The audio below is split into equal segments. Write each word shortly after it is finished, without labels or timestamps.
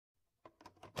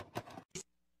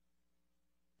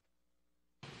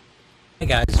Hey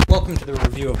guys, welcome to the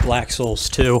review of Black Souls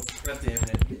 2. God damn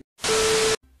it.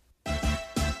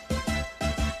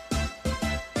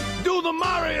 Do the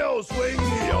Mario! Swing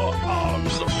your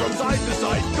arms from side to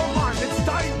side. Come on, it's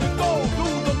time to go.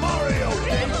 Do the Mario.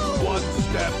 Take one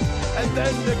step and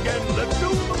then again. Let's do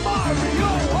the Mario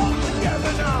all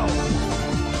together now.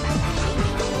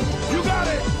 You got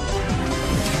it.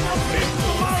 It's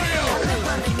the Mario.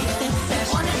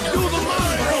 Do the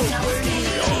Mario. Swing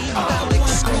your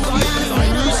arms from side to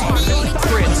side.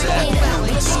 Princess.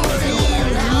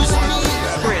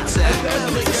 Princess.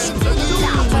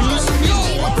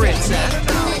 Princess.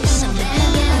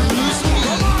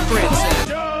 Princess.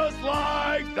 Just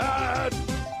like that.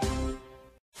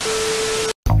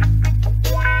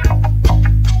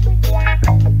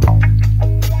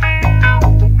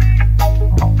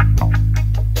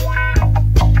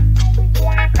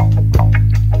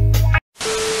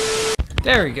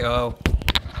 There we go.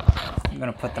 I'm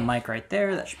gonna put the mic right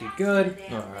there, that should be good.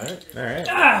 Alright, alright.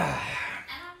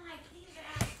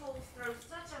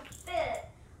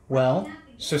 Well,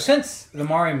 so since the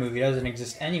Mario movie doesn't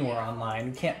exist anywhere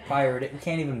online, we can't pirate it, we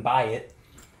can't even buy it.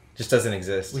 Just doesn't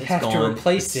exist. We It's have to gone.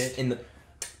 replace It's it in the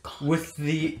with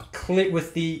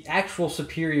the actual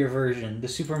superior version, the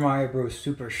Super Mario Bros.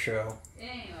 Super Show.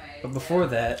 But before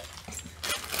that,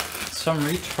 some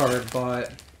retard bought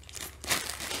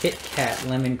Kit Kat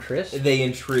Lemon Crisp. They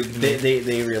intrigued me.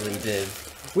 They really did.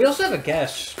 We also have a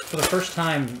guest for the first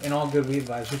time in all good Weeb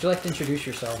Vibes. Would you like to introduce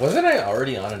yourself? Wasn't I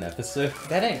already on an episode?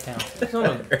 That ain't count.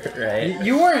 Right.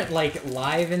 You weren't like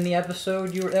live in the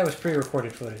episode. That was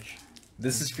pre-recorded footage.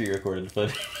 This is pre-recorded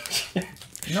footage. No,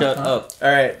 Shut it's not. up.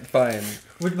 Alright, fine.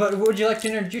 But would you like to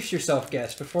introduce yourself,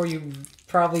 guest, before you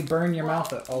probably burn your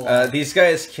mouth a lot? These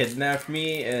guys kidnapped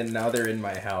me and now they're in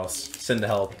my house. Send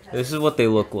help. This is what they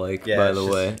look like, Yeah, by it's the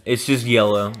just- way. It's just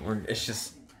yellow. It's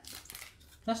just...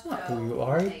 That's not who you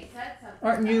are.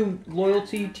 Aren't you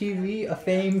Loyalty TV, a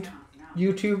famed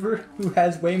YouTuber who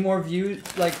has way more views,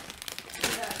 like,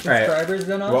 subscribers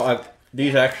than us? Well,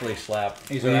 these actually slap.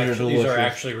 These are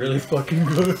actually really fucking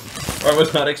good. I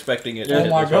was not expecting it. Oh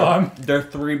my god. They're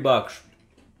 $3.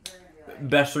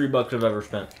 Best $3 I've ever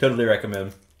spent. Totally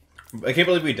recommend. I can't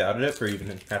believe we doubted it for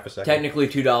even half a second. Technically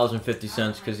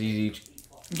 $2.50 because each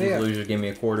Yeah. loser gave me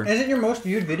a quarter. Isn't your most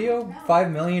viewed video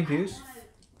 5 million views?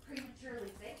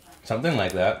 Something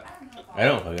like that. I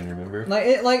don't fucking remember.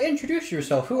 Like, introduce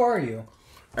yourself. Who are you?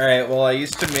 Alright, well, I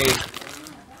used to make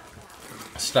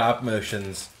stop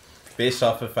motions based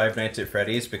off of Five Nights at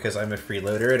Freddy's because I'm a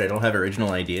freeloader and I don't have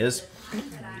original ideas.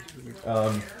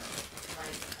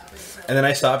 And then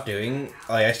I stopped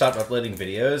I stopped uploading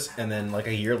videos, and then like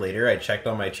a year later I checked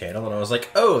on my channel and I was like,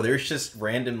 oh, there's just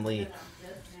randomly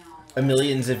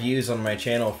millions of views on my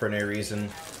channel for no reason.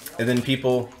 And then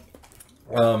people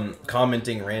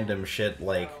commenting random shit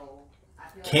like,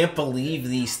 can't believe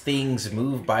these things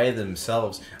move by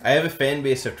themselves. I have a fan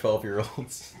base of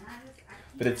 12-year-olds.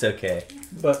 But it's okay.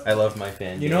 But I love my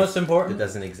fan base. you know what's important? It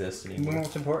doesn't exist You anymore. know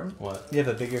what's important? What? You have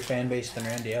a bigger fan base than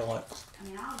Randy Alex.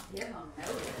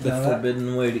 The Know that?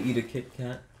 forbidden way to eat a Kit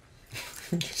Kat.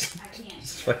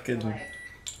 Just fucking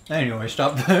Anyway,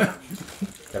 stop there.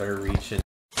 gotta reach it.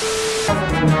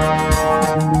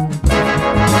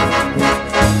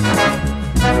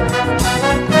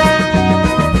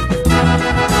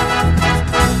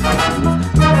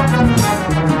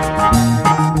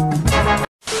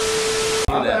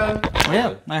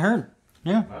 Yeah, I heard.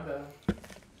 Yeah. My bad.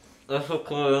 That's so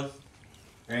cool.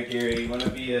 Alright, Gary, you wanna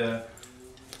be a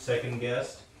second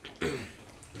guest?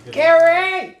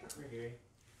 Gary! Gary.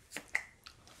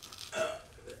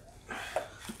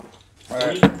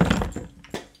 Alright.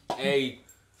 Hey,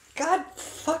 God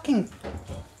fucking.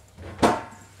 your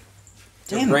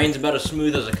Damn. brain's about as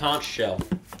smooth as a conch shell.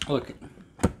 Look.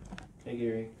 Hey,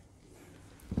 Gary.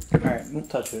 Alright, don't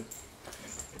touch it.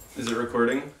 Is it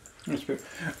recording?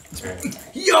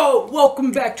 Yo!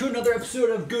 Welcome back to another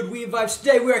episode of Good Weeb Vibes.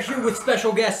 Today we are here with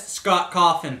special guest Scott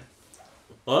Cawthon.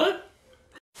 What?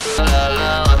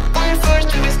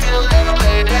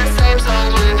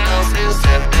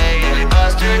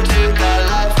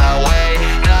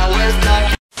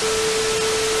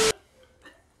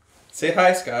 Say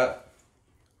hi, Scott.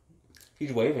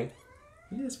 He's waving.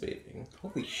 He is waving.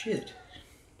 Holy shit.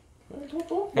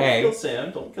 Don't Hey. kill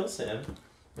Sam. Don't kill Sam.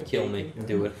 Kill me and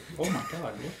do it. Oh my god,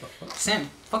 what the fuck? Sam,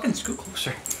 fucking scoot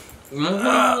closer.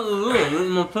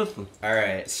 My pistol.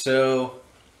 Alright, so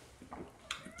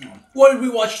What did we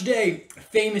watch today?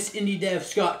 Famous indie dev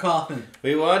Scott Cawthon.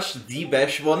 we watched the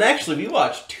best. Well, actually, we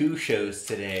watched two shows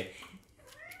today.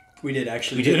 We did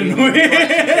actually, We did. didn't We we? watched two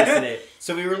shows today.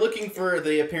 So we were looking for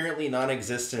the apparently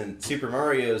non-existent Super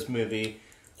Mario's movie,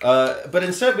 But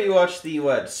instead we watched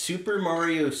the, Super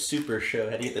Mario Super Show,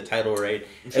 how do you get the title right?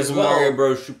 As Mario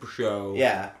Bros. Super Show.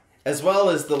 Yeah. As well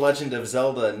as The Legend of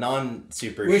Zelda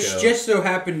non-Super Show. Which just so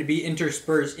happened to be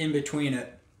interspersed in between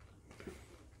it.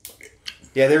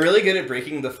 Yeah, they're really good at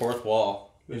breaking the fourth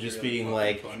wall. And just being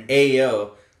like, hey,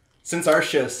 yo, since our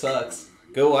show sucks,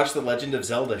 go watch The Legend of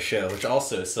Zelda show, which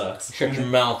also sucks. Shut your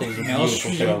mouth. It's a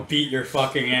beautiful show. I'll beat your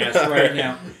fucking ass right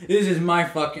now. This is my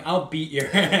fucking... I'll beat your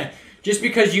ass. Just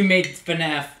because you made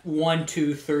FNAF 1,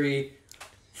 2, 3,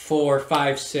 4,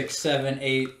 5, 6, 7,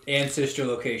 8, and sister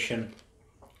location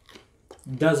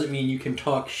doesn't mean you can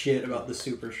talk shit about the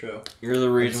Super Show. You're the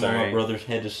reason why my brother's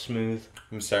head is smooth.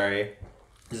 I'm sorry.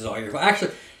 This is all your fault.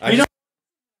 Actually, you know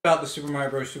about the Super Mario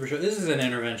Bros. Super Show? This is an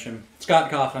intervention.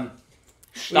 Scott Cawthon.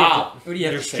 Stop. What do you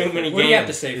have There's to say? too many What do you have to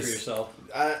games. say for yourself?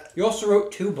 Uh, You also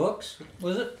wrote 2 books,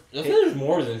 was it? I think there's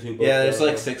more than 2 books. yeah, there's though.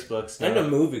 like 6 books now. And a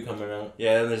movie coming out.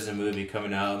 Yeah, and there's a movie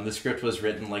coming out, and the script was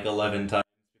written like 11 times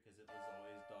because it was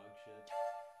always dog shit.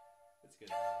 It's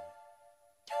good.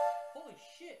 Holy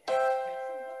shit.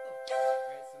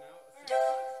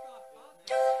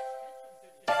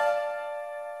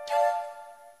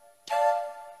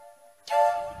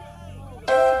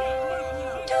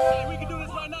 We can do this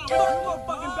right now. Go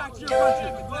fucking back to your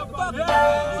country.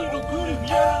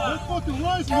 Let's fucking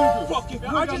rise, nigga. Fucking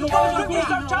I just fucking me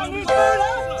some Chinese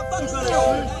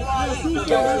food,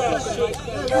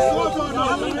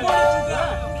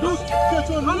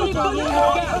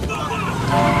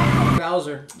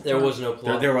 Bowser. There was no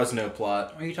plot. There was no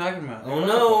plot. What are you talking about? Oh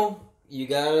no! You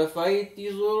gotta fight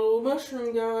these little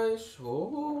mushroom guys.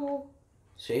 Oh,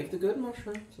 save the good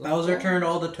mushrooms. Bowser turned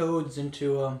all the toads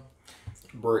into,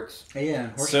 bricks.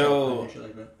 yeah, So- shit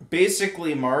like that.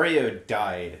 Basically, Mario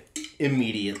died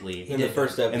immediately. In the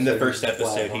first episode. In the first he just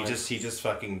episode, flatlined. he just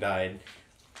fucking died.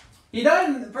 He died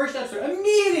in the first episode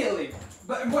immediately.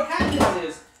 But what happens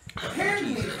is,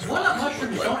 apparently, one-up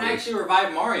mushrooms don't actually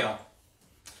revive Mario.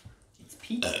 It's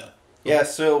pizza. Yeah,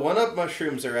 so one-up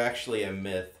mushrooms are actually a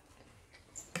myth.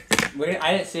 Wait,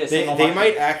 I didn't see a They single mushroom.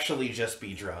 might actually just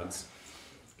be drugs.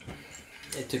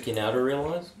 It took you now to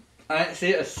realize. I didn't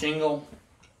see a single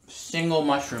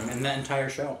mushroom in that entire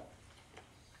show.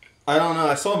 I don't know.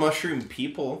 I saw mushroom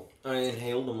people. I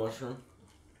inhaled a mushroom.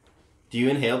 Do you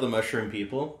inhale the mushroom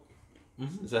people?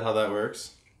 Mm-hmm. Is that how that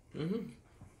works? Mm-hmm.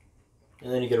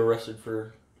 And then you get arrested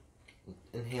for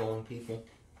inhaling people.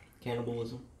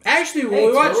 Cannibalism. Actually, Hey,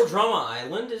 we Total watched. Drama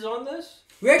Island is on this?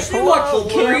 We actually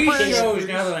watched 3 shows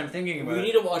now that I'm thinking about We it.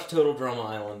 need to watch Total Drama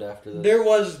Island after this. There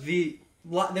was the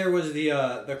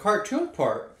cartoon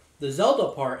part, the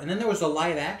Zelda part, and then there was the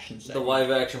live action The segment. live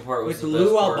action part was with the Lou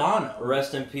best part. Albano.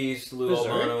 Rest in peace, Lou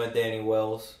Missouri? Albano and Danny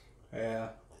Wells. Yeah.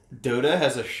 Dota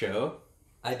has a show.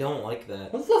 I don't like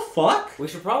that. What the fuck? We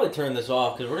should probably turn this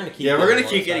off because we're gonna keep. Yeah, we're gonna on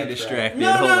keep getting sidetrack. distracted.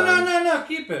 No, Hold on. no,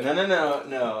 keep it.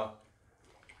 No.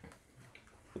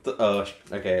 Oh,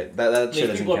 okay. That shit These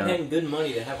doesn't people are count. paying good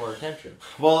money to have our attention.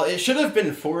 Well, it should have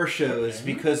been 4 shows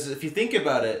because if you think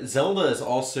about it, Zelda is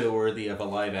also worthy of a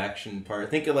live action part.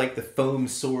 Think of like the foam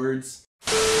swords.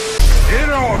 In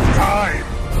our time,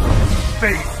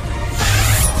 face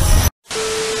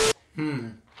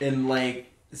And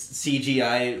like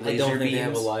CGI laser I don't think beams. they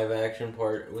have a live action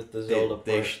part with the Zelda part.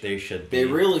 They should be. They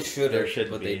really should There have, should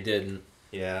but be. they didn't.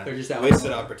 Yeah. They're just out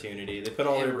wasted of- opportunity. They put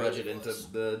all It their really budget into was.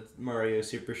 the Mario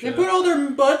Super Show. They put all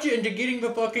their budget into getting the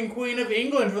fucking Queen of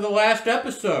England for the last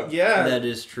episode. Yeah. That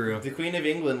is true. The Queen of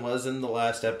England was in the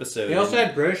last episode. They also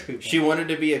had British people. She wanted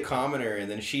to be a commoner,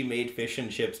 and then she made fish and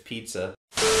chips pizza.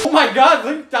 Oh my god,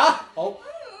 Link died! Oh.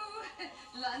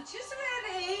 Lunch is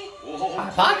ready.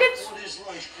 Hot Pockets? What is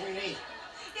lunch, Queenie?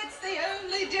 It's the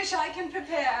only dish I can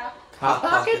prepare. Hot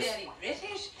Pockets? Very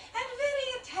British and very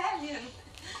Italian.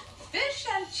 Fish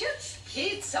and chips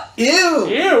pizza. Ew!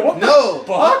 Ew, what No! the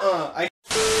fuck?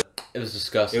 It was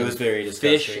disgusting. It was very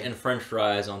disgusting. Fish and French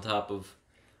fries on top of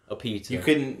a pizza. You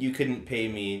couldn't pay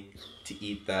me to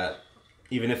eat that,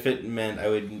 even if it meant I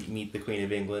would meet the Queen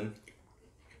of England.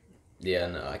 Yeah,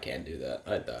 no, I can't do that.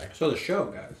 I'd die. So the show,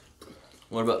 guys.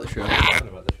 What about the show? Talking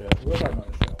about the show. We're talking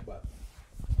about the show, but...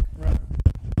 Right.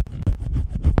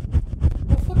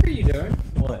 What the fuck are you doing?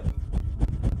 What?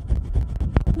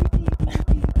 What the fuck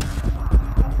are you doing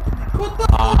with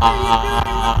the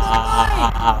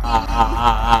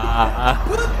mic?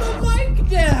 Put the mic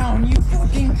down, you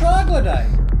fucking troglodyte!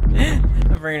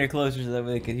 I'm bringing it closer so that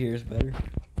way they could hear us better.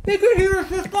 They could hear us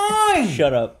just fine!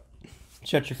 Shut up.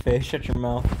 Shut your face. Shut your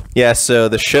mouth. Yeah, so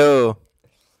the show...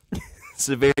 it's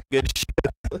a very good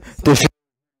show. The show...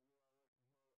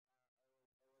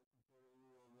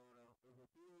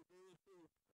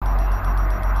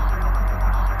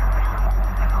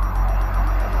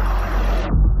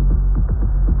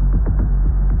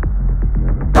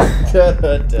 Why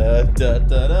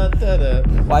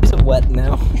is it wet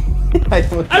now? I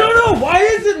don't know. Why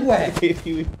is it wet?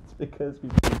 Maybe it's because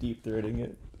we've been deep throating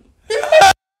it.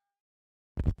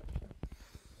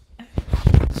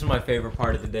 This is my favorite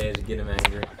part of the day, is to get him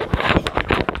angry.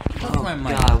 Oh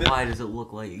my God, why does it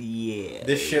look like... Yeah.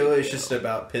 This show is just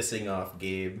about pissing off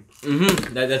Gabe.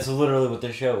 Mm-hmm. That's literally what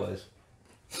this show was.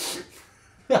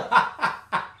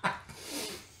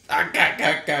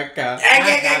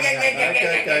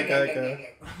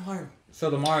 So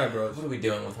the Mario Bros. What are we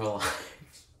doing with our lives?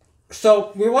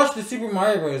 So we watched the Super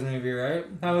Mario Bros. Movie, right?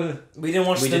 We didn't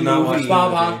watch We the did not movie.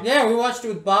 watch Bob yeah, we watched it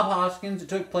with Bob Hoskins. It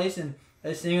took place in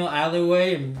a single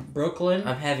alleyway in Brooklyn.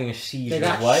 I'm having a seizure. They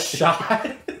got What?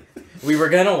 shot. We were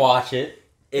gonna watch it.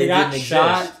 It They got didn't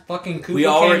shot. exist. Fucking Koopa We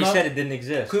already came up. said it didn't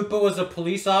exist. Koopa was a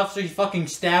police officer. He fucking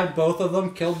stabbed both of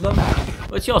them, killed them.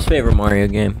 What's y'all's favorite Mario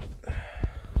game?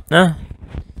 Huh?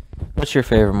 What's your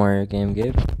favorite Mario game,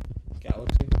 Gabe?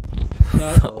 Galaxy. No,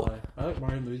 that's a lie. I like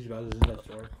Mario and Luigi Bowser's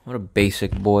Adventure. What a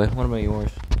basic boy. What about yours?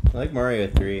 I like Mario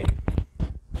 3.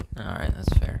 Alright, that's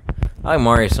fair. I like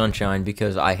Mario Sunshine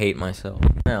because I hate myself.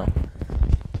 Now,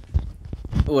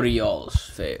 what are y'all's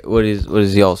favorite? What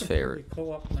is y'all's favorite?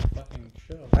 Co-op my fucking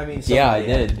show. I mean, Yeah, I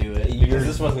somebody had did. to do it because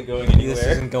this wasn't going anywhere. This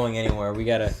isn't going anywhere. We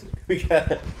gotta... We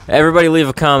gotta. Everybody leave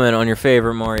a comment on your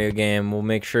favorite Mario game. We'll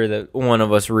make sure that one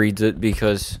of us reads it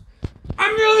because...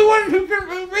 I'm the only one who can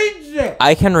read it.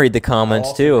 I can read the comments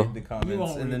Also too. read the comments,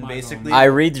 won't and then read my basically I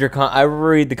read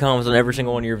the comments on every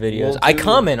single one of your videos. We'll I do-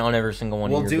 comment on every single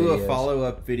one we'll of your do videos. a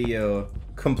follow-up video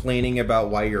complaining about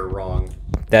why you're wrong.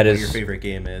 That What is your favorite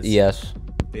game is. yes.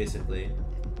 Basically,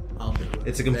 I'll do it.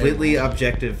 it's a completely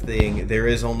objective thing. There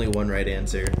is only one right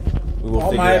answer. We will All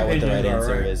figure my out what the right opinions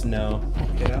are answer right. is. No.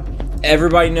 Yeah.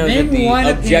 Everybody knows Name that the one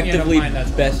opinion objectively of mine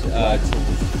that's best.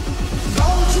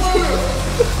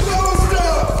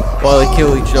 While they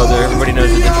kill each other, everybody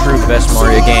knows that the true best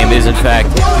Mario game is in fact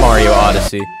Mario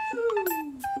Odyssey.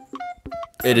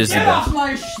 It is the Get off best.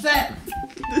 my set.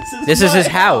 This is my his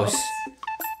house.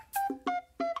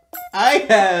 I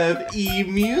have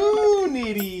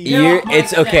immunity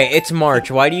It's okay. It's March.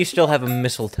 Why do you still have a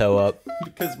mistletoe up?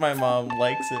 because my mom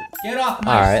likes it. Get off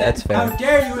my Alright, set. that's fair. How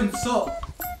dare you insult?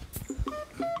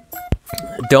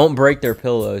 Don't break their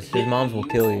pillows. His moms will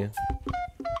kill you.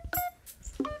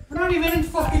 We're not even in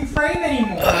fucking frame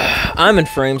anymore. I'm in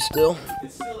frame still.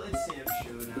 It's Sam's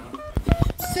show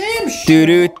now. Sam shit. Do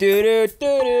do do do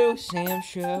do do. Sam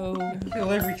show.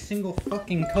 Kill every single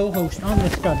fucking co-host on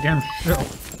this goddamn show.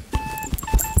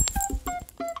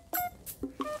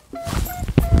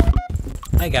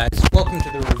 Hi guys, welcome to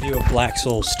the review of Black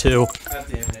Souls 2. God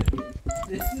damn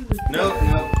it. Nope.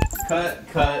 Cut.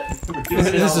 We're doing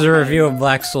it This all is a again. review of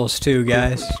Black Souls 2,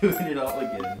 guys. We're doing it all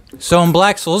again. So in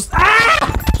Black Souls...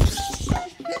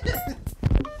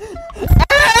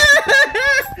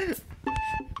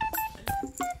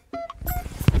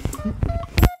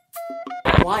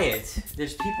 Quiet.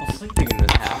 There's people sleeping in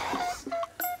this house.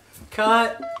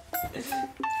 Cut.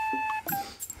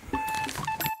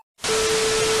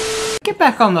 Get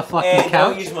back on the fucking Hey, don't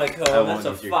couch. use my I code. won't That's a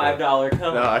use your code. $5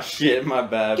 code. Aw, shit, my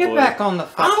bad, Get boy. back on the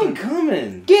fucking... I'm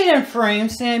coming. Get in frame,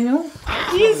 Samuel.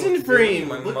 He is in frame.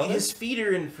 My Look, mother? his feet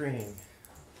are in frame.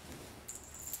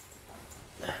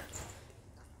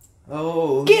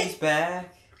 Oh, Get- he's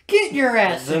back. Get your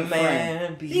ass The in frame.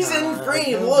 man He's in behind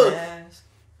frame, the look. mask.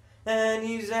 And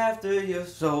he's after your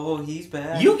soul. He's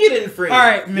back. You get in frame. All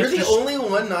right, You're the Mr. only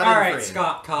one not in Alright, frame.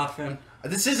 Scott Cawthon.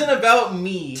 This isn't about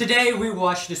me. Today we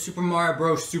watched the Super Mario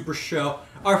Bros. Super Show.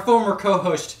 Our former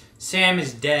co-host, Sam,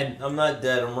 is dead. I'm not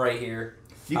dead. I'm right here.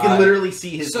 You can literally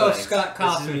see his So, legs. Scott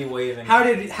This is me Cawthon, waving.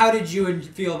 how did you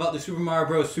feel about the Super Mario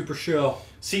Bros. Super Show?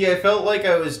 See, I felt like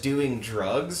I was doing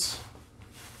drugs.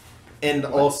 And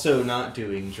also not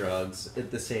doing drugs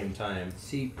at the same time.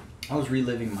 See, I was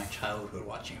reliving my childhood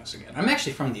watching this again. I'm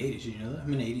actually from the 80s, did you know that?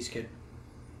 I'm an 80s kid.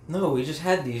 No, we just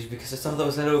had these because I saw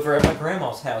those over at my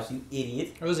grandma's house, you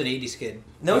idiot. I was an 80s kid.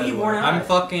 No, By you the way. weren't. I'm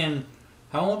fucking...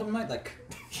 How old am I? Like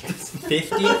 50,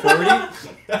 40?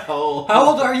 Oh. How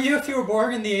old are you if you were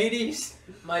born in the 80s?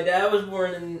 My dad was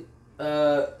born in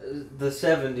the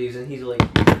 70s and he's like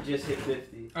just hit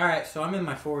 50. Alright, so I'm in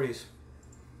my 40s.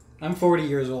 I'm 40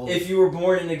 years old. If you were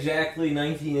born in exactly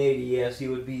 1980, yes,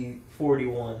 you would be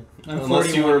 41. I'm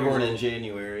Unless you 41 were years born in old.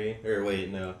 January. Or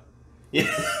wait, no. Yeah.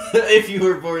 If you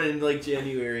were born in like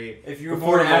January. If you were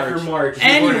Before born after March. March.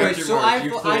 Anyway, after so March, I you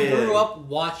grew quit. up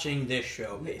watching this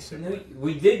show, basically. No,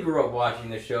 we did grow up watching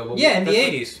this show, but Yeah, in the that's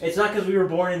 80s. It's not because we were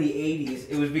born in the 80s.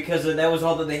 It was because that was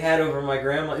all that they had over my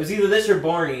grandma. It was either this or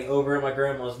Barney over at my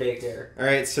grandma's daycare.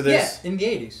 Alright, so Yeah, there's in the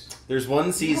 80s. there's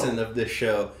one season of this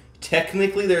show.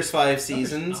 Technically, there's 5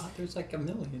 seasons. There's like a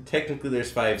million. Technically,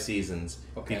 there's 5 seasons.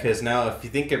 Okay. Because now, if you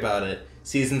think about it,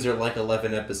 seasons are like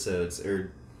 11 episodes,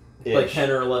 or Like 10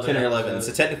 or 11. 10 or 11.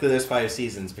 episodes. So technically, there's 5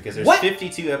 seasons because there's What?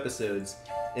 52 episodes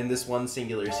in this one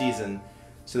singular season.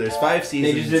 So there's 5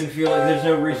 seasons. They just didn't feel like there's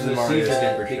no reason the to Mario season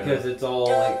Super it Show. because it's all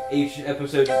like each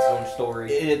episode its own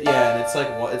story. Yeah, and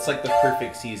it's like the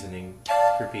perfect seasoning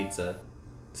for pizza.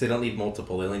 So they don't need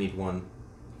multiple; they only need one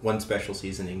special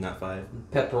seasoning, not 5.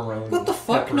 Pepperoni. What the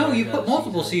fuck? No, Pepperoni, you not put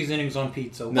multiple seasoning. seasonings on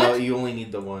pizza. What? No, you only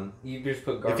need the one. You just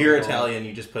put garlic. If you're on. Italian,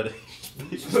 you just put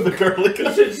the garlic.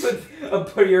 You should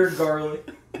put your garlic.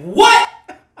 What?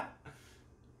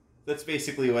 That's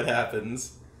basically what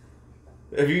happens.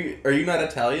 Are you not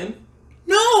Italian?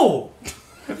 No!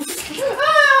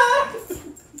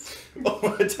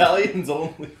 Oh, Italians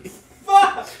only.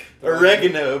 Fuck!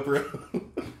 Oregano, bro.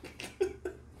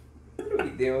 What are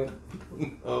you doing?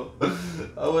 Oh,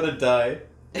 I wanna die.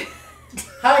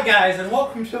 Hi guys, and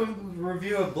welcome to a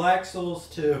review of Black Souls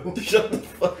 2. Shut the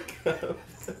fuck up.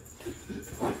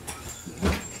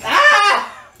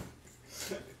 Ah!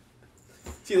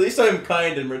 See, at least I'm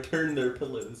kind and return their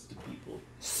pillows to people.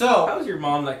 So, How's your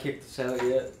mom not kicked us out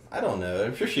yet? I don't know.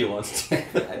 I'm sure she wants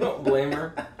to. I don't blame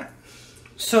her.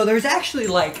 so there's actually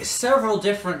like several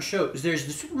different shows. There's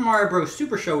the Super Mario Bros.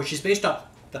 Super Show, which is based off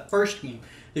the first game.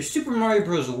 There's Super Mario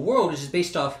Bros. World, which is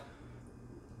based off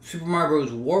Super Mario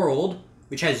Bros. World,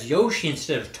 which has Yoshi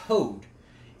instead of Toad.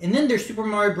 And then there's Super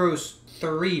Mario Bros.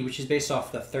 3, which is based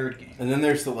off the third game. And then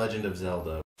there's The Legend of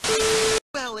Zelda,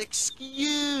 Well,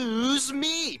 excuse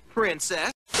me,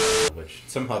 princess. which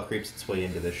somehow creeps its way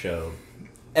into the show.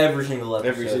 Every single episode.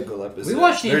 Every single episode. We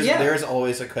watched it, yeah. There's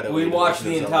always a cutaway. We to watched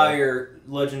Legend the of Zelda. entire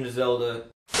Legend of Zelda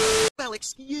Well,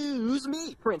 excuse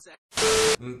me, princess.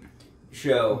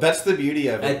 show That's the beauty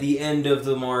of at it. the end of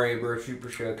the Mario Bros.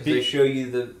 Super Show because Be- they show you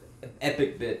the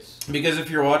epic bits. Because if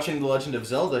you're watching The Legend of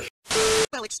Zelda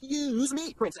Well, excuse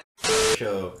me, princess.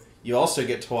 show, you also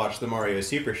get to watch the Mario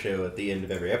Super Show at the end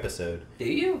of every episode. Do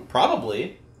you?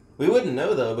 Probably. We wouldn't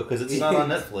know though because it's not on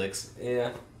Netflix.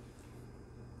 Yeah.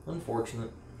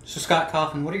 Unfortunate. So Scott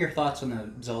Cawthon, what are your thoughts on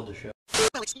the Zelda show?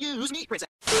 Well, excuse me, princess.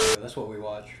 That's what we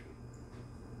watch.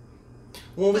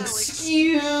 Well, Well,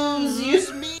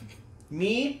 excuse me.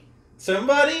 me?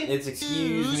 Somebody? It's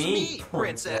excuse me, me,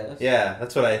 princess. Yeah,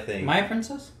 that's what I think. My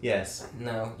princess? Yes.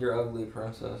 No, you're ugly,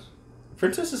 princess.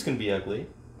 Princesses can be ugly.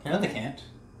 No, they can't.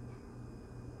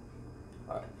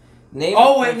 Name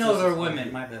Oh a wait, no, princess they're that's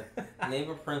women. My bad. ugly.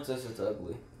 Name a princess that's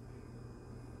ugly.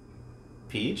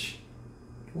 Peach?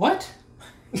 What?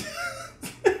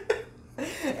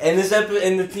 In this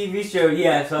in the TV show,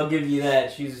 yes, I'll give you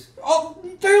that. She's Oh,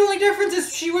 the only difference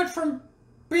is she went from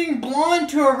being blonde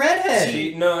to a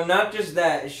redhead. no, not just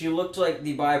that. She looked like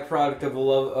the byproduct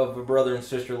of a brother and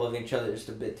sister loving each other just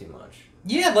a bit too much.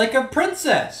 Yeah, like a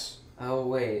princess. Oh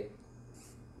wait,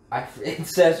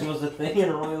 incest was a thing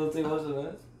in royalty, wasn't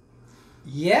it?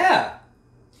 Yeah.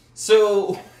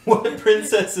 So, what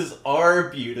princesses are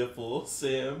beautiful,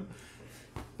 Sam?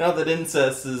 Now that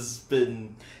incest has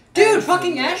been... Dude,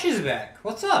 fucking Ash is back.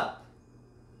 What's up?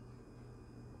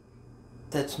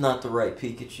 That's not the right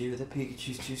Pikachu. The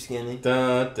Pikachu's too skinny.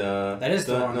 Da, da, That is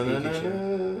the da, wrong na, na,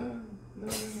 Pikachu.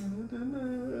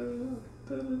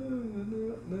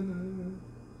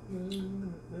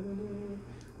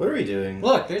 What are we doing?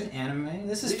 Look, there's anime.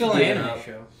 This is We still an should give it anime up.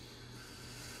 show.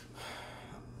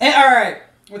 Hey, alright.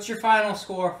 What's your final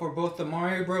score for both the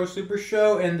Mario Bros. Super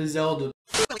Show and the Zelda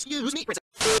Well, excuse me,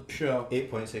 princess. show?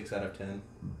 8.6 out of 10.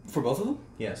 For both of them?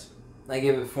 Yes. I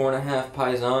give it 4.5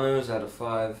 paisanos out of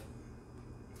 5.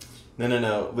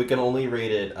 No. We can only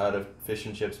rate it out of fish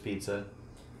and chips pizza.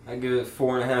 I give it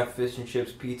 4.5 fish and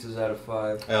chips pizzas out of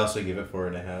 5. I also give it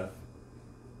 4.5.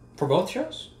 For both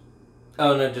shows?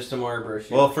 Oh no, just a Mario Bros.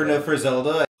 Well, for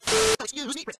Zelda, Well,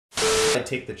 excuse me, princess. I'd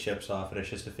take the chips off and it's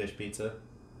just a fish pizza.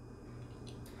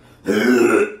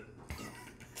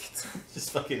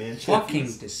 Just fucking anchovies. Fucking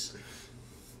dis.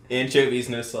 Anchovies,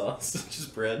 no sauce.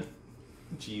 Just bread.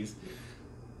 Cheese.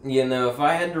 You know, if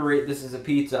I had to rate this as a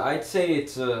pizza, I'd say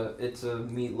it's a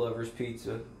meat lover's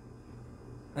pizza.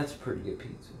 That's a pretty good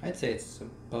pizza. I'd say it's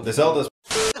both. The Zelda's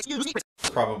Well, excuse me, princess.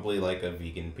 probably like a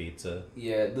vegan pizza.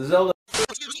 Yeah, the Zelda Well,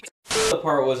 excuse me, princess.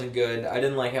 part wasn't good. I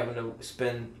didn't like having to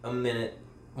spend a minute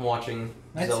watching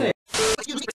I'd Zelda. say Well,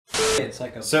 excuse me, princess. it's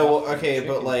like a. So, okay, chicken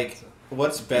but like, pizza.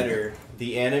 what's better,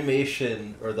 the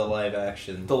animation or the live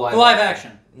action? The live, Live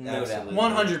action. No Absolutely.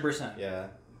 doubt. 100%. Yeah.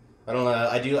 I don't know.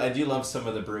 I do love some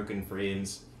of the broken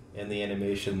frames and the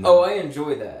animation. Oh, I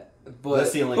enjoy that. But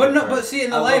That's the only. But good no, part. but see, in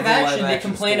the I love live the live action, they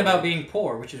action complain story. about being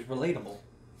poor, which is relatable.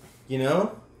 You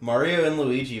know, Mario and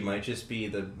Luigi might just be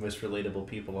the most relatable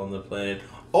people on the planet.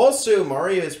 Also,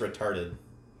 Mario is retarded.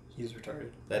 He's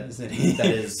retarded. That Isn't he? that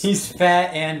is. He's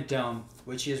fat and dumb,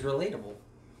 which is relatable.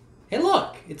 Hey,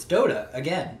 look, it's Dota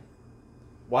again.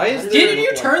 Why is there Didn't a you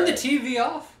book turn like the that? TV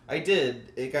off? I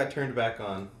did. It got turned back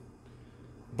on.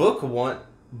 Book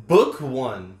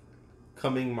 1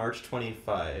 coming March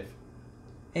 25.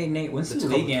 Hey Nate, when's It's the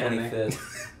called League anime?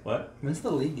 25th. What? When's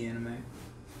the League anime?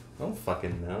 I don't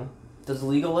fucking know. Does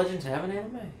League of Legends have an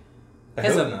anime? I It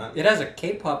has hope a not. it has a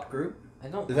K-pop group. I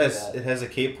don't It know has that. it has a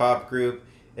K-pop group.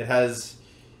 It has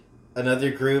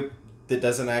another group that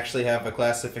doesn't actually have a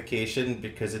classification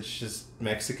because it's just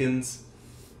Mexicans,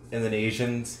 and then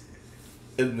Asians,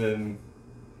 and then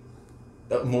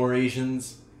more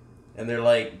Asians, and they're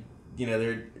like, you know,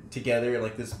 they're together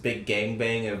like this big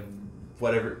gangbang of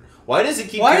whatever. Why does it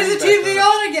keep? Why is the turning TV back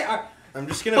on again? I'm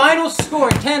just gonna. Final score: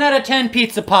 10 out of 10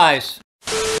 pizza pies.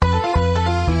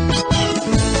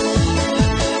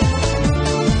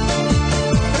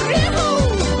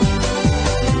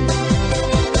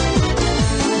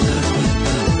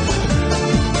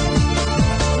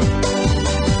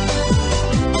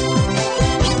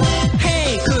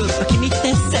 Hey クッパ君って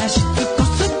さしつこ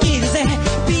すぎるぜ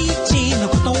ピーチの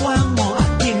ことはもう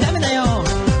諦めなよお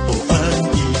あん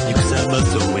に肉さま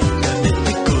そういかねって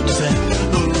ことさ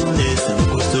お姉さん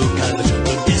こそ彼女と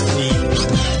ディズニー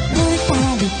二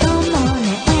人ともね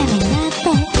えになって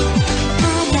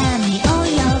鏡を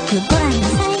よくご覧な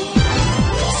さい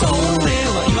それ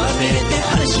は言われて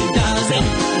話だぜ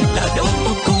だって男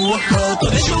はハート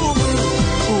でしょ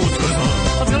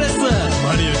お疲れ様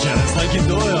マリオちゃん最近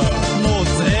どうよもう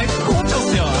絶好調っ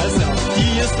すよあれっすよ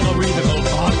DS とか Wii とか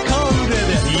バカ売れで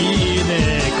いいね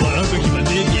この時もで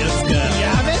きやつか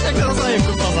やめてくださいよク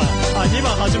ッパさんあ2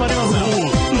番始まりますよお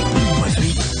前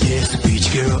 3DS ビーチ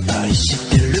ゲロ愛し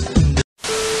てるんだ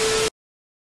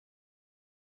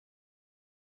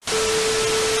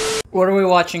What are we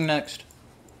watching next?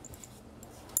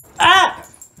 Ah!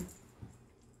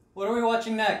 What are we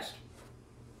watching next?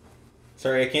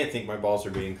 Sorry, I can't think. My balls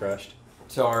are being crushed.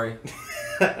 Sorry.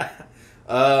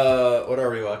 What are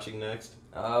we watching next?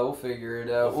 We'll figure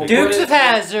it out. We'll Dukes put of it-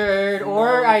 Hazzard, No,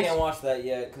 or we I. can't watch that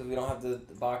yet because we don't have the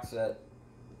box set.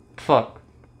 Fuck.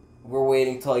 We're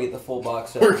waiting till I get the full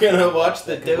box set. We're gonna watch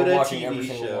the 'Cause we're Dota watching TV every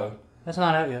single show. one. That's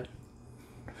not out yet.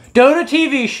 Dota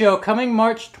TV show coming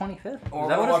March 25th. Or Is we're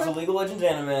that gonna what watch it the said? League of Legends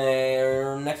anime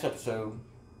or next episode.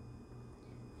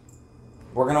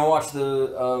 We're gonna watch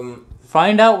the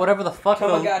Find out whatever the fuck the.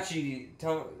 Tamagotchi.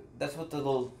 That's what the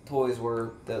little toys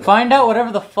were. Find out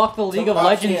whatever the fuck the League of Pop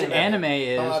Legends Team anime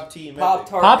is. Pop Team Pop Epic.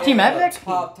 Tart. Pop Team Epic?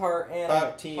 Pop Tart anime.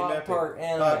 Pop Team Pop Epic. Tart Pop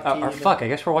anime. Team Or fuck, I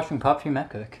guess we're watching Pop Team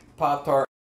Epic. Pop Tart.